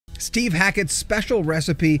Steve Hackett's special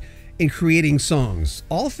recipe in creating songs.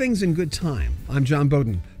 All things in good time. I'm John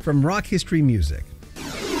Beaudin from Rock History Music.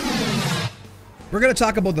 We're going to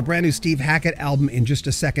talk about the brand new Steve Hackett album in just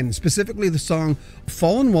a second, specifically the song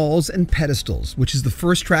Fallen Walls and Pedestals, which is the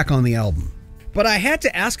first track on the album. But I had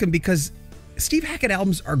to ask him because Steve Hackett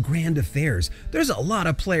albums are grand affairs. There's a lot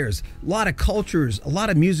of players, a lot of cultures, a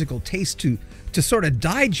lot of musical taste to sort of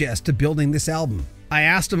digest to building this album. I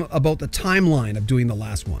asked him about the timeline of doing the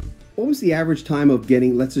last one. What was the average time of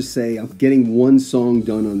getting, let's just say, of getting one song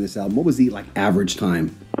done on this album? What was the average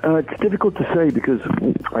time? It's difficult to say because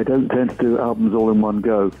I don't tend to do albums all in one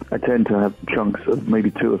go. I tend to have chunks of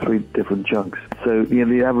maybe 2 or 3 different chunks. So,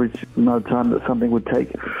 the average amount of time that something would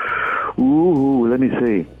take, let me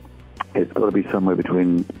see. It's got to be somewhere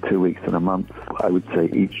between 2 weeks and a month. I would say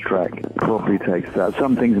each track probably takes that.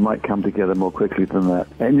 Some things might come together more quickly than that.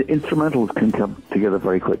 And instrumentals can come together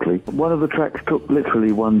very quickly. One of the tracks took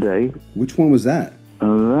literally one day. Which one was that?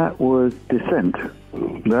 That was Descent.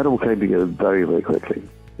 That all came together very, very quickly.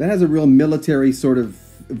 That has a real military sort of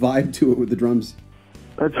vibe to it with the drums.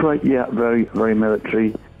 That's right, yeah, very, very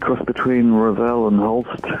military. Cross between Ravel and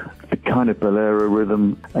Holst, a kind of bolero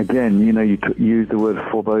rhythm. Again, you use the word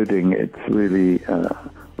foreboding. It's really the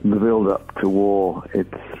build-up to war.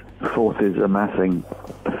 It's forces amassing,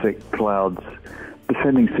 thick clouds,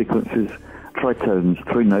 descending sequences, tritones,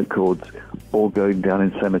 3-note chords, all going down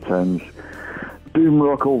in semitones. Doom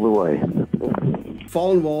rock all the way.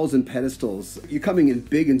 Fallen Walls and Pedestals. You're coming in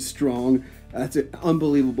big and strong. That's an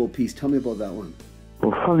unbelievable piece. Tell me about that one.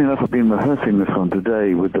 Well, funnily enough, I've been rehearsing this one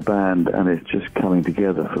today with the band, and it's just coming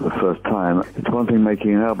together for the first time. It's one thing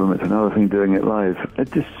making an album, it's another thing doing it live. It's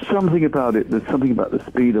just something about it, there's something about the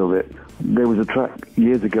speed of it. There was a track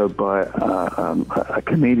years ago by a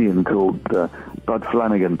comedian called Bud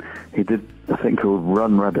Flanagan. He did a thing called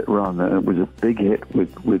Run, Rabbit, Run, and it was a big hit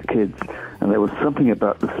with kids, and there was something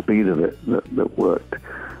about the speed of it that worked.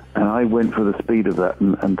 And I went for the speed of that,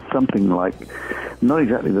 and something like, not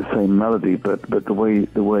exactly the same melody, but the way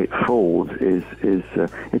it falls is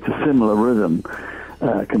it's a similar rhythm,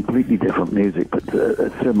 completely different music, but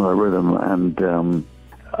a similar rhythm. And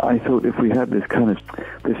I thought if we had this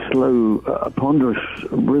slow, ponderous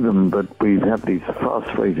rhythm, but we have these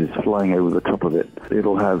fast phrases flying over the top of it,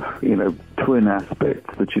 it'll have twin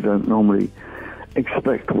aspects that you don't normally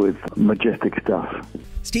expect with majestic stuff.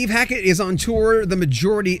 Steve Hackett is on tour the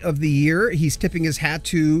majority of the year. He's tipping his hat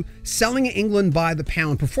to selling England by the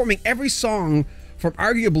pound, performing every song from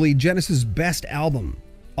arguably Genesis' best album.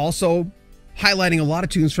 Also highlighting a lot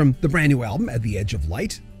of tunes from the brand new album, At the Edge of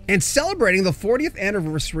Light, and celebrating the 40th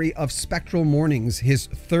anniversary of Spectral Mornings, his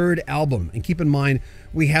 3rd album. And keep in mind,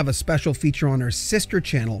 we have a special feature on our sister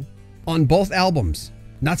channel on both albums.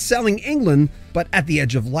 Not Selling England, but At the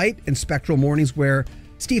Edge of Light and Spectral Mornings, where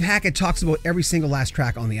Steve Hackett talks about every single last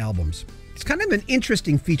track on the albums. It's kind of an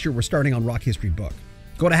interesting feature we're starting on Rock History Book.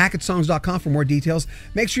 Go to hackettsongs.com for more details.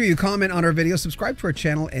 Make sure you comment on our videos, subscribe to our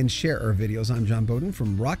channel, and share our videos. I'm John Beaudin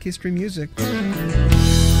from Rock History Music.